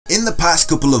In the past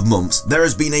couple of months, there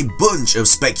has been a bunch of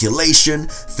speculation,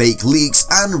 fake leaks,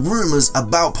 and rumours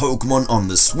about Pokemon on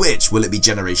the Switch. Will it be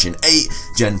Generation 8,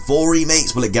 Gen 4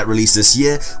 remakes? Will it get released this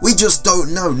year? We just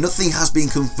don't know. Nothing has been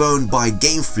confirmed by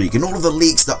Game Freak, and all of the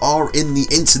leaks that are in the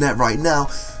internet right now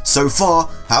so far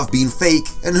have been fake,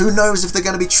 and who knows if they're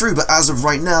going to be true, but as of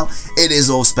right now, it is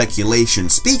all speculation.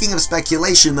 Speaking of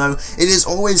speculation though, it is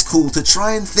always cool to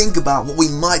try and think about what we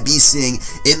might be seeing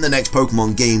in the next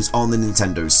Pokemon games on the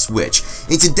Nintendo Switch.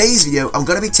 In today's video, I'm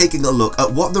going to be taking a look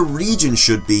at what the region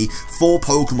should be for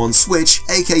Pokemon Switch,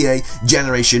 aka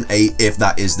Generation 8, if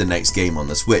that is the next game on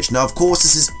the Switch. Now of course,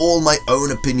 this is all my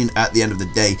own opinion at the end of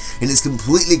the day, and it's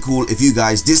completely cool if you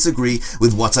guys disagree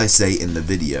with what I say in the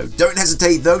video. Don't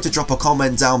hesitate though to drop a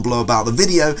comment down below about the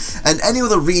video and any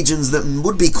other regions that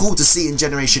would be cool to see in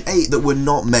Generation 8 that were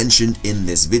not mentioned in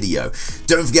this video.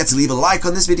 Don't forget to leave a like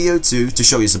on this video too to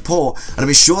show your support, and I'll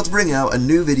be sure to bring out a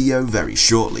new video very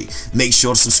shortly. Make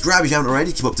sure to subscribe if you haven't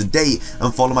already, keep up to date,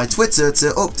 and follow my Twitter to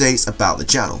updates about the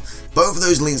channel. Both of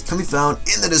those links can be found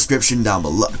in the description down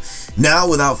below. Now,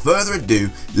 without further ado,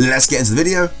 let's get into the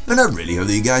video, and I really hope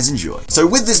that you guys enjoy. So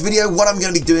with this video, what I'm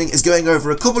going to be doing is going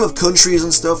over a couple of countries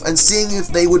and stuff and seeing if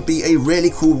they would be a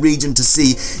really cool region to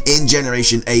see in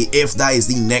Generation 8 if that is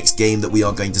the next game that we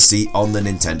are going to see on the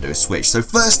Nintendo Switch. So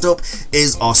first up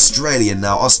is Australia.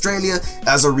 Now, Australia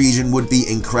as a region would be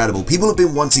incredible. People have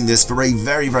been wanting this for a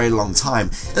very, very long time,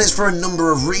 and it's for a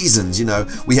number of reasons. You know,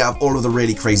 we have all of the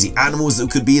really crazy animals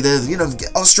that could be there. You know,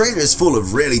 Australia is full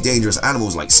of really dangerous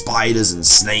animals like spiders and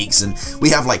snakes, and we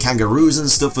have like kangaroos and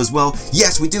stuff as well.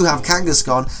 Yes, we do have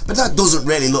Kangaskhan, but that doesn't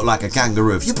really look like a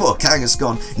kangaroo. If you put a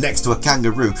Kangaskhan next to a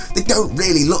kangaroo, they don't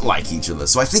really look like each other.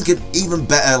 So I think an even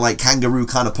better like kangaroo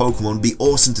kind of Pokemon would be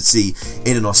awesome to see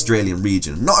in an Australian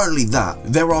region. Not only that,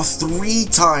 there are 3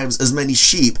 times as many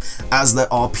sheep as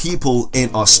there are people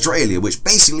in Australia, which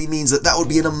basically means that that would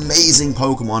be an amazing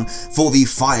Pokemon for the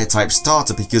fire type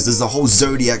starter, because there's the whole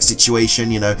Zodiac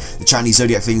situation, you know, the Chinese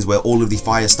Zodiac things where all of the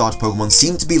fire starter Pokemon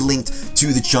seem to be linked to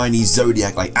the Chinese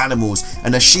Zodiac like animals,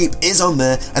 and a sheep is on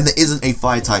there and there isn't a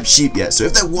fire type sheep yet. So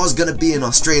if there was going to be an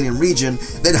Australian region,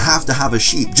 they'd have to have a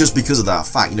sheep just because of that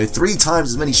fact. You know, 3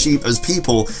 times as many sheep as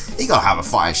people, you gotta have a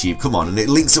fire sheep, come on, and it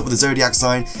links up with the Zodiac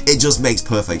sign. It just makes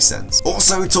perfect sense.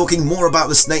 Also, talking more about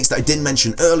the snakes that I didn't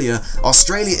mention earlier,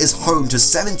 Australia is home to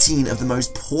 17 of the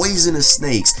most poisonous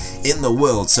snakes in the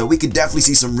world, so we could definitely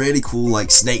see some really cool like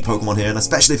snake Pokemon here, and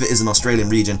especially if it is an Australian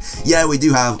region. Yeah, we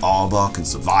do have Arbok and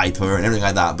Viper and everything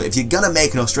like that, but if you're gonna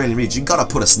make an Australian region, you gotta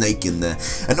put a snake in there.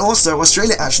 And also,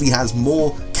 Australia actually has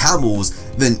more camels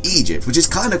than Egypt, which is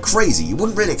kind of crazy. You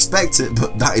wouldn't really expect it,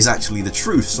 but that is actually the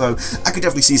truth. So I could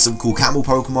definitely see some cool camel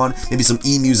Pokemon, maybe some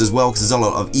emus as well, because there's a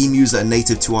lot of emus that are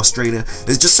native to Australia.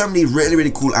 There's just so many really,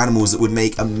 really cool animals that would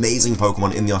make amazing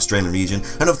Pokemon in the Australian region.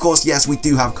 And of course, yes, we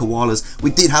do have koalas.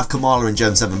 We did have Kamala in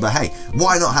Gen 7, but hey,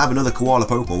 why not have another koala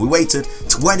Pokemon? We waited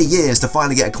 20 years to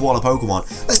finally get a koala Pokemon.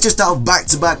 Let's just have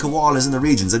back-to-back koalas in the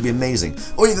regions. That'd be amazing.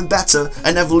 Or even better,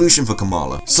 an evolution for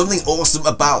Kamala. Something awesome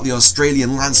about the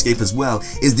Australian landscape as well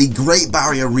is the Great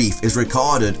Barrier Reef is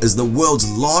regarded as the world's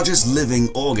largest living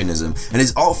organism, and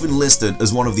is often listed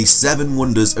as one of the 7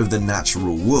 wonders of the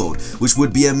natural world, which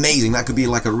would be amazing. That could be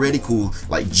like a really cool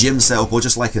like gym setup, or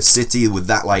just like a city with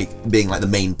that like being like the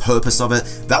main purpose of it.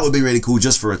 That would be really cool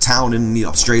just for a town in the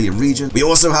Australian region. We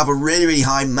also have a really, really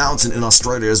high mountain in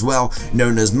Australia as well,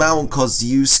 known as Mount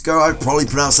Kosciuszko. I probably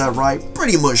pronounced that right,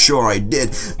 pretty much sure I did,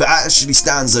 but it actually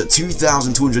stands at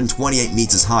 2,228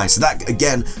 meters high, so that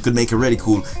again could make a really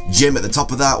cool gym at the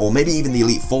top of that, or maybe even the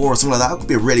Elite Four or something like that. It could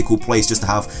be a really cool place just to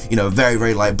have, you know, a very,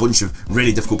 very like bunch of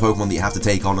really difficult Pokemon that you have to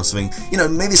take on or something, you know,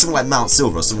 maybe something like Mount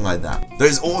Silver or something like that. There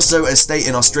is also a state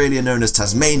in Australia known as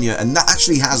Tasmania, and that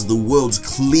actually has the world's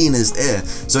cleanest air,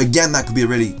 so again that could be a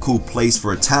really cool place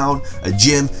for a town, a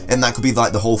gym, and that could be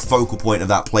like the whole focal point of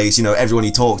that place. You know, everyone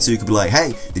you talk to could be like,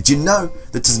 hey, did you know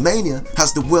that Tasmania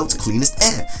has the world's cleanest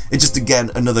air? It's just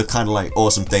again another kind of like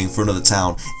awesome thing for another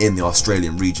town in the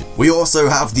Australian region. We also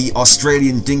have the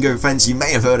Australian dingo fence. You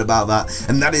may have heard about that,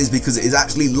 and that is because it is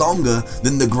actually longer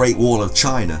than the Great Wall of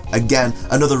China. Again,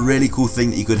 another really cool thing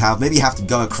that you could have. Maybe you have to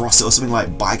go across it or something,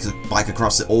 like bike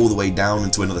across it all the way down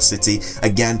into another city.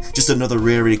 Again, just another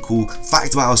really, really cool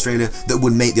fact about Australia that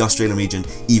would make the Australian region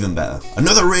even better.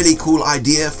 Another really cool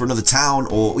idea for another town,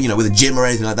 or you know, with a gym or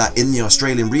anything like that in the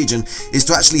Australian region, is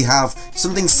to actually have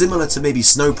something similar to maybe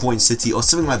Snow Point City or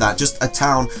something like that, just a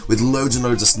town with loads and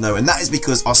loads of snow. And that is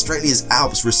because Australia's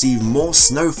Alps receive more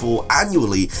snowfall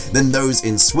annually than those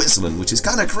in Switzerland, which is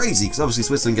kind of crazy because obviously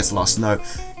Switzerland gets a lot of snow.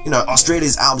 You know,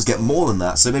 Australia's Alps get more than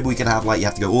that, so maybe we can have like, you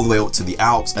have to go all the way up to the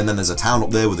Alps, and then there's a town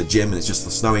up there with a gym, and it's just for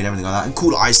snowy and everything like that, and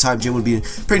cool ice type gym would be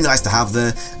pretty nice to have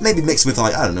there, maybe mixed with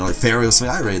like, I don't know, like fairy or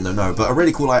something, I really don't know, but a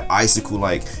really cool like icicle,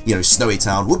 like, you know, snowy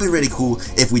town would be really cool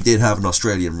if we did have an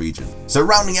Australian region. So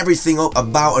rounding everything up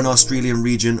about an Australian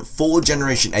region for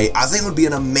Generation 8, I think would be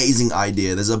an amazing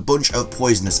idea. There's a bunch of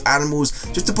poisonous animals,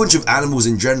 just a bunch of animals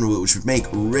in general, which would make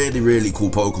really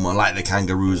cool Pokemon, like the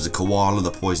kangaroos, the koala,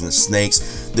 the poisonous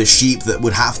snakes, the sheep that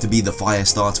would have to be the fire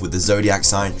starter with the zodiac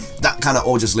sign. That kind of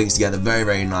all just links together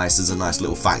very nice. There's a nice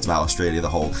little fact about Australia, the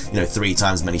whole, you know, 3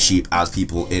 times many sheep as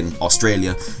people in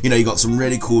Australia. You know, you got some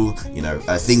really cool, you know,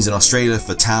 things in Australia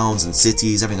for towns and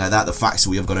cities, everything like that. The facts that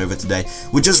we have gone over today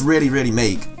would just really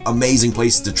make amazing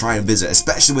places to try and visit,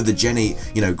 especially with the Gen 8,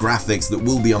 you know, graphics that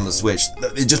will be on the Switch.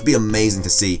 It'd just be amazing to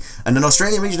see. And an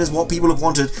Australian region is what people have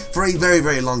wanted for a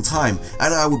very long time,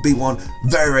 and I would be one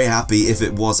very happy if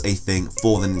it was a thing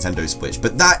for the Nintendo Switch.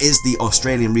 But that is the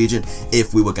Australian region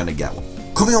if we were going to get one.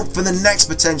 Coming up for the next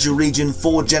potential region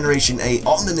for Generation 8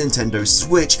 on the Nintendo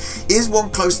Switch is one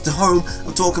close to home.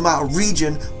 I'm talking about a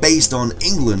region based on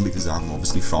England, because I'm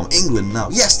obviously from England now.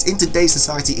 Yes, in today's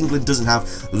society, England doesn't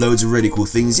have loads of really cool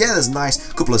things. Yeah, there's a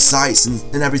nice couple of sites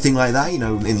and everything like that, you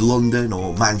know, in London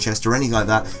or Manchester or anything like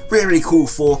that. Really cool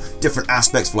for different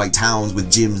aspects, for like towns with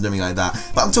gyms and everything like that.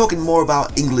 But I'm talking more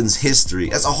about England's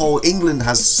history. As a whole, England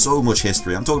has so much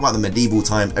history. I'm talking about the medieval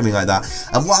time, everything like that.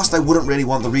 And whilst I wouldn't really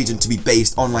want the region to be based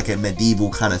on like a medieval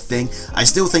kind of thing, I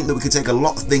still think that we could take a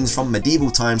lot of things from medieval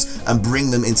times and bring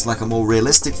them into like a more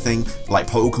realistic thing, like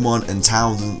Pokemon and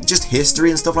towns and just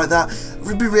history and stuff like that. It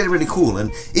would be really cool.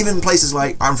 And even places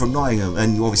like, I'm from Nottingham,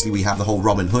 and obviously we have the whole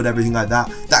Robin Hood, everything like that.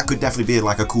 That could definitely be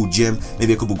like a cool gym,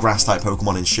 maybe a couple grass type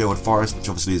Pokemon in Sherwood Forest, which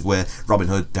obviously is where Robin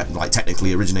Hood like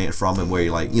technically originated from and where he,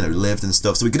 like, you know, lived and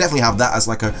stuff. So we could definitely have that as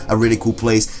like a really cool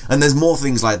place. And there's more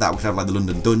things like that. We could have like the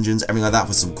London Dungeons, everything like that,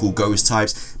 for some cool ghost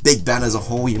types. Big Ben as a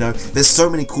whole, you know, there's so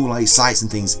many cool like sites and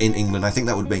things in England. I think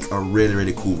that would make a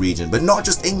really cool region. But not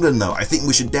just England though, I think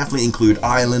we should definitely include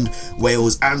Ireland,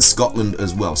 Wales and Scotland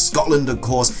as well. Scotland, of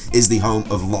course, is the home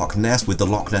of Loch Ness with the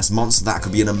Loch Ness Monster. That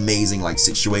could be an amazing like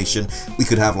situation. We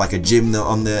could have like a gym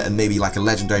on there, and maybe like a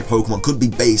legendary Pokemon could be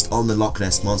based on the Loch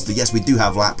Ness Monster. Yes, we do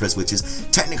have Lapras, which is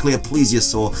technically a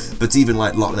plesiosaur, but even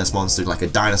like Loch Ness Monster, like a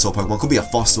dinosaur Pokemon, could be a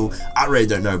fossil. I really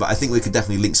don't know, but I think we could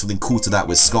definitely link something cool to that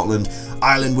with Scotland.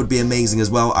 Ireland would be amazing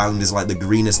as well. Ireland is like the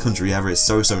greenest country ever. It's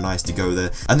so nice to go there.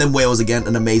 And then Wales, again,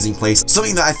 an amazing place.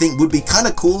 Something that I think would be kind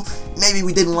of cool, maybe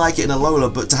we didn't like it in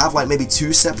Alola, but to have like maybe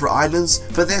 2 separate islands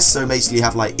for this. So basically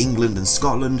have like England and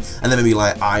Scotland, and then maybe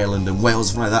like Ireland and Wales,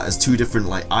 something like that, as 2 different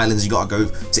like islands you gotta go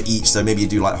to each. So maybe you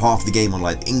do like half the game on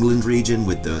like the England region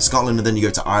with the Scotland, and then you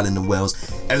go to Ireland and Wales,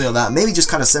 everything like that. Maybe just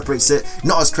kind of separates it.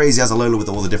 Not as crazy as Alola with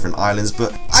all the different islands,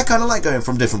 but I kind of like going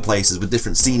from different places with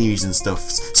different sceneries and stuff.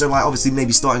 So like obviously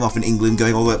maybe starting off in England,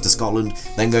 going all the way up to Scotland,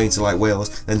 then going to like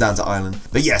Wales, then down to Ireland.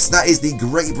 But yes, that is the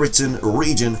Great Britain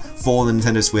region for the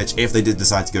Nintendo Switch if they did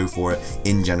decide to go for it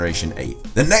in Generation 8.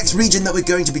 The next region that we're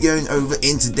going to be going over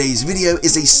in today's video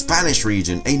is a Spanish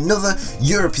region, another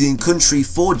European country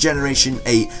for Generation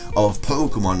 8 of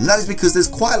Pokemon. And that is because there's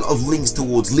quite a lot of links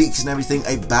towards leaks and everything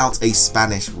about a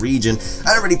Spanish region.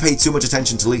 I don't really pay too much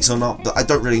attention to leaks or not, but I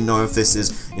don't really know if this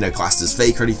is, you know, classed as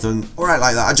fake or anything, or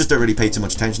like that. I just don't really pay too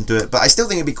much attention to it, but I still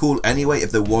think it'd be cool anyway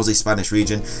if there was a Spanish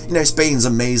region. You know, Spain's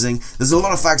amazing. There's a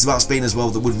lot of facts about Spain as well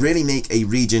that would really make a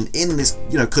region in this,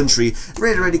 you know, country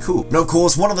really cool. And of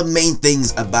course, one of the main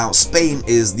things about Spain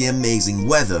is the amazing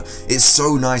weather. It's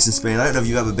so nice in Spain. I don't know if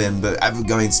you've ever been, but ever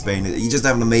going to Spain, you just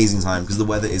have an amazing time because the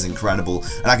weather is incredible.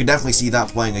 And I could definitely see that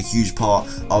playing a huge part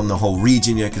on the whole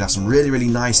region. You know, you could have some really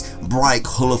nice, bright,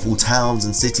 colourful towns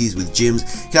and cities with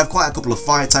gyms. You could have quite a couple of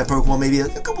fire type Pokemon, maybe a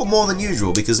couple more than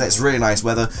usual because it's really nice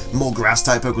weather. More grass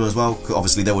type Pokemon as well.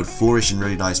 Obviously, they would flourish in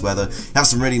really nice weather. You have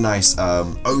some really nice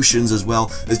oceans as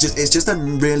well. It's just a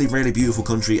really beautiful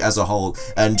country as a whole,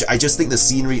 and I just think the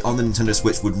scenery on the Nintendo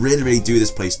Switch would really do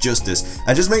this place justice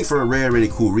and just make for a really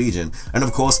cool region. And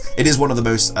of course, it is one of the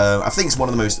most I think it's one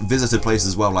of the most visited places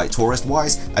as well, like tourist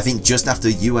wise. I think just after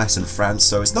US and France,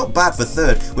 so it's not bad for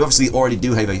third. We obviously already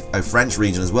do have a French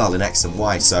region as well in X and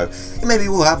Y, so maybe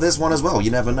we'll have this one as well,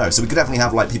 you never know. So we could definitely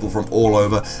have like people from all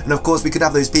over, and of course we could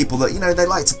have those people that, you know, they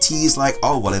like to tease like,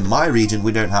 oh well, in my region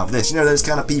we don't have this, you know, those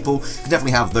kind of people. We could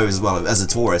definitely have those as well as a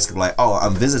tourist, like, oh,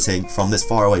 I'm visiting visiting from this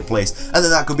faraway place, and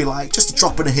then that could be like just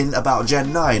dropping a hint about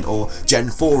Gen 9 or Gen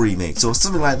 4 remakes or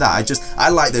something like that. I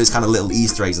like those kind of little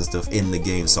Easter eggs and stuff in the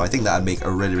game, so I think that would make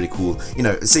a really cool, you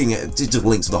know, seeing it just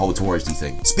links to the whole touristy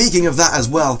thing. Speaking of that as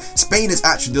well, Spain is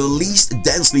actually the least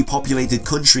densely populated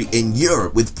country in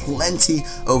Europe, with plenty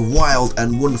of wild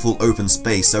and wonderful open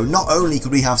space. So not only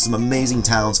could we have some amazing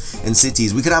towns and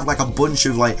cities, we could have like a bunch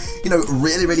of like, you know,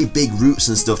 really big routes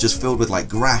and stuff just filled with like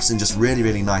grass and just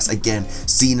really nice, again,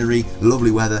 scenery,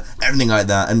 lovely weather, everything like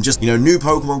that. And just, you know, new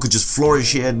Pokemon could just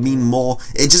flourish here, mean more.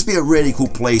 It'd just be a really cool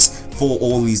place for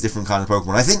all these different kinds of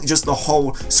Pokemon. I think just the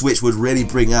whole Switch would really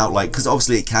bring out, like, because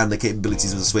obviously it can, the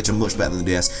capabilities of the Switch are much better than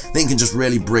the DS. I think it can just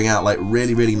really bring out like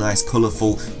really nice,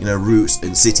 colourful, you know, routes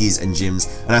and cities and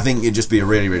gyms, and I think it'd just be a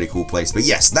really cool place. But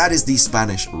yes, that is the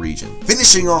Spanish region.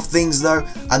 Finishing off things though,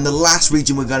 and the last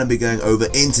region we're going to be going over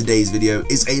in today's video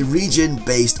is a region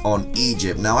based on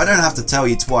Egypt. Now, I don't have to tell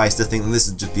you twice to think that this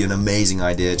would just be an amazing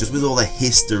idea, just with all the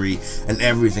history and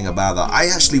everything about that. I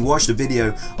actually watched a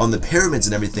video on the pyramids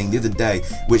and everything the other day,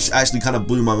 which actually kind of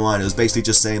blew my mind. It was basically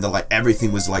just saying that like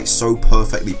everything was like so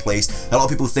perfectly placed. A lot of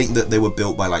people think that they were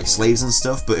built by like slaves and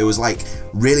stuff, but it was like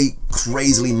really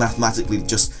crazily mathematically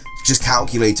just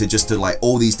calculated, just to like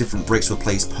all these different bricks were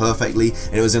placed perfectly,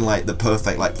 and it was in like the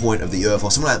perfect like point of the earth or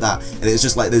something like that, and it's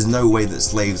just like there's no way that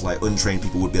slaves, like untrained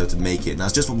people, would be able to make it. And I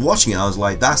was just watching it, I was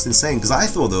like, that's insane, because I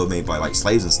thought they were made by like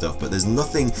slaves and stuff, but there's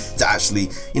nothing to actually,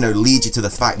 you know, lead you to the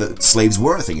fact that slaves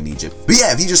were a thing in Egypt. But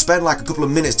yeah, if you just spend like a couple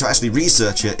of minutes to actually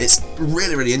research it, it's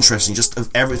really interesting, just of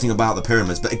everything about the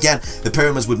pyramids. But again, the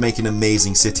pyramids would make an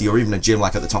amazing city, or even a gym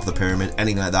like at the top of the pyramid,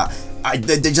 anything like that.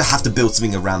 They just have to build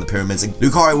something around the pyramids. And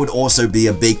Lucario would also be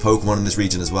a big Pokemon in this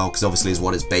region as well, because obviously is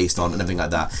what it's based on and everything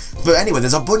like that. But anyway,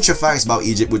 there's a bunch of facts about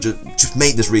Egypt which just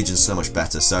make this region so much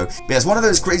better. So yes, one of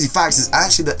those crazy facts is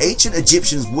actually that ancient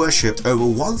Egyptians worshipped over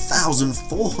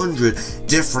 1,400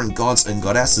 different gods and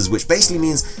goddesses, which basically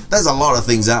means there's a lot of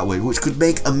things out with, which could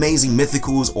make amazing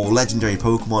mythicals or legendary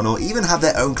Pokemon, or even have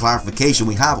their own clarification.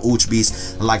 We have Ultra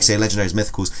Beasts and, like I say, legendaries,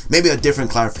 mythicals, maybe a different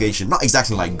clarification, not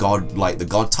exactly like God, like the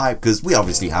God type, because we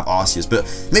obviously have Arceus, but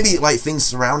maybe like things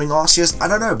surrounding Arceus, I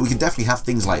don't know, but we could definitely have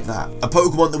things like that. A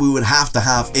Pokemon that we would have to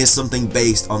have is something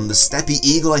based on the steppe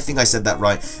eagle. I think I said that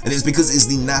right, and it's because it's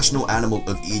the national animal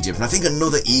of Egypt, and I think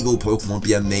another eagle Pokemon would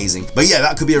be amazing. But yeah,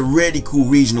 that could be a really cool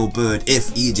regional bird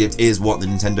if Egypt is what the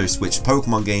Nintendo Switch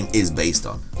Pokemon game is based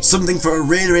on. Something for a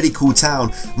really cool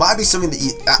town might be something that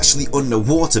you actually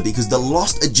underwater, because the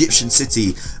lost Egyptian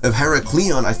city of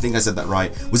Heraklion, I think I said that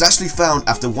right, was actually found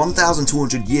after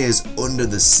 1,200 years under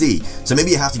the sea. So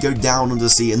maybe you have to go down under the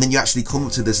sea and then you actually come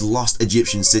up to this lost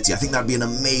Egyptian city. I think that'd be an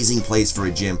amazing place for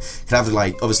a gym. You could have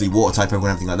like obviously water type Pokemon and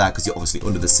everything like that, because you're obviously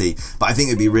under the sea. But I think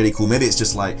it'd be really cool. Maybe it's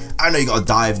just like, I don't know, you gotta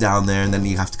dive down there and then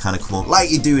you have to kind of come up like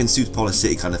you do in Super Polar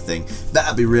City kind of thing.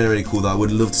 That'd be really cool though. I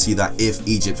would love to see that if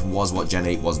Egypt was what Gen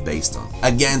 8 was based on.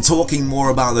 Again, talking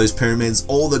more about those pyramids,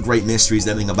 all the great mysteries,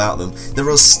 everything about them, there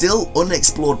are still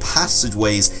unexplored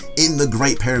passageways in the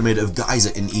Great Pyramid of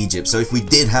Giza in Egypt. So if we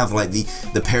did have like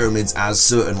the pyramids as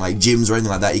certain like gyms or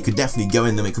anything like that, you could definitely go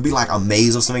in them. It could be like a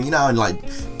maze or something, you know, and like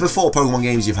before Pokemon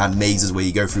games you've had mazes where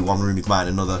you go through one room, you come out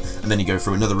in another, and then you go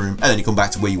through another room, and then you come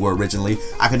back to where you were originally.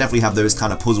 I could definitely have those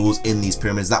kind of puzzles in these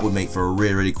pyramids. That would make for a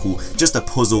really cool, just a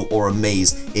puzzle or a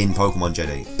maze in Pokemon Gen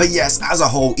 8. But yes, as a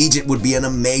whole, Egypt would be an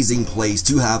amazing place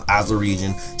to have as a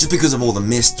region, just because of all the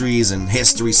mysteries and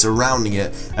history surrounding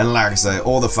it, and like I say,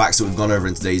 all the facts that we've gone over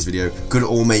in today's video could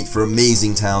all make for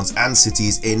amazing towns and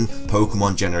cities in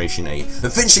Pokemon Generation 8.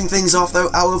 But finishing things off though,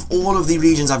 out of all of the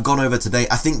regions I've gone over today,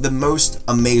 I think the most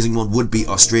amazing one would be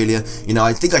Australia. You know,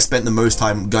 I think I spent the most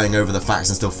time going over the facts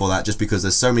and stuff for that, just because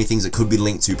there's so many things that could be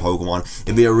linked to Pokemon.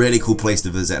 It'd be a really cool place to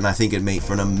visit, and I think it'd make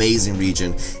for an amazing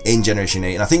region in Generation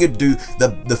 8, and I think it'd do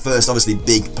the first obviously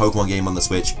big Pokemon game on the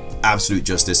Switch absolute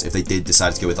justice if they did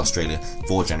decide to go with Australia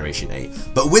for Generation 8.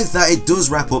 But with that, it does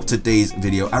wrap up today's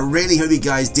video. I really hope you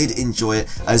guys did enjoy it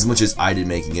as much as I did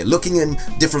making it. Looking in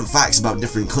different facts about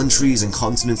different countries and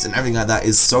continents and everything like that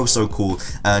is so cool,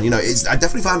 and you know, I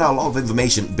definitely found out a lot of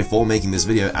information before making this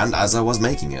video and as I was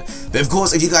making it. But of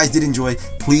course, if you guys did enjoy,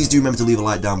 please do remember to leave a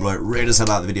like down below, rate us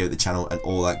about the video, the channel, and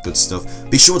all that good stuff.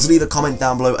 Be sure to leave a comment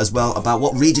down below as well about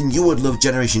what region you would love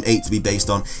Generation 8 to be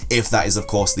based on, if that is of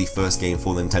course the first game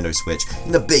for the Nintendo Switch,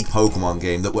 the big Pokemon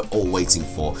game that we're all waiting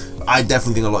for. I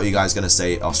definitely think a lot of you guys are going to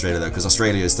say Australia though, because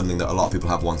Australia is something that a lot of people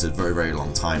have wanted very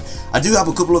long time. I do have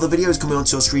a couple other videos coming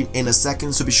onto your screen in a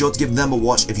second, so be sure to give them a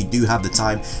watch if you do have the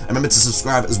time, and remember to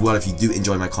subscribe as well if you do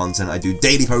enjoy my content. I do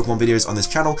daily Pokemon videos on this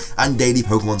channel and daily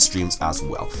Pokemon streams as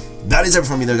well. That is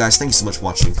everything from me though, guys. Thank you so much for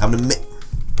watching.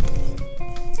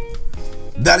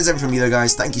 That is everything from me though,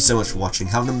 guys. Thank you so much for watching.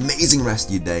 Have an amazing rest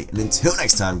of your day, and until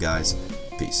next time, guys,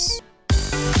 peace.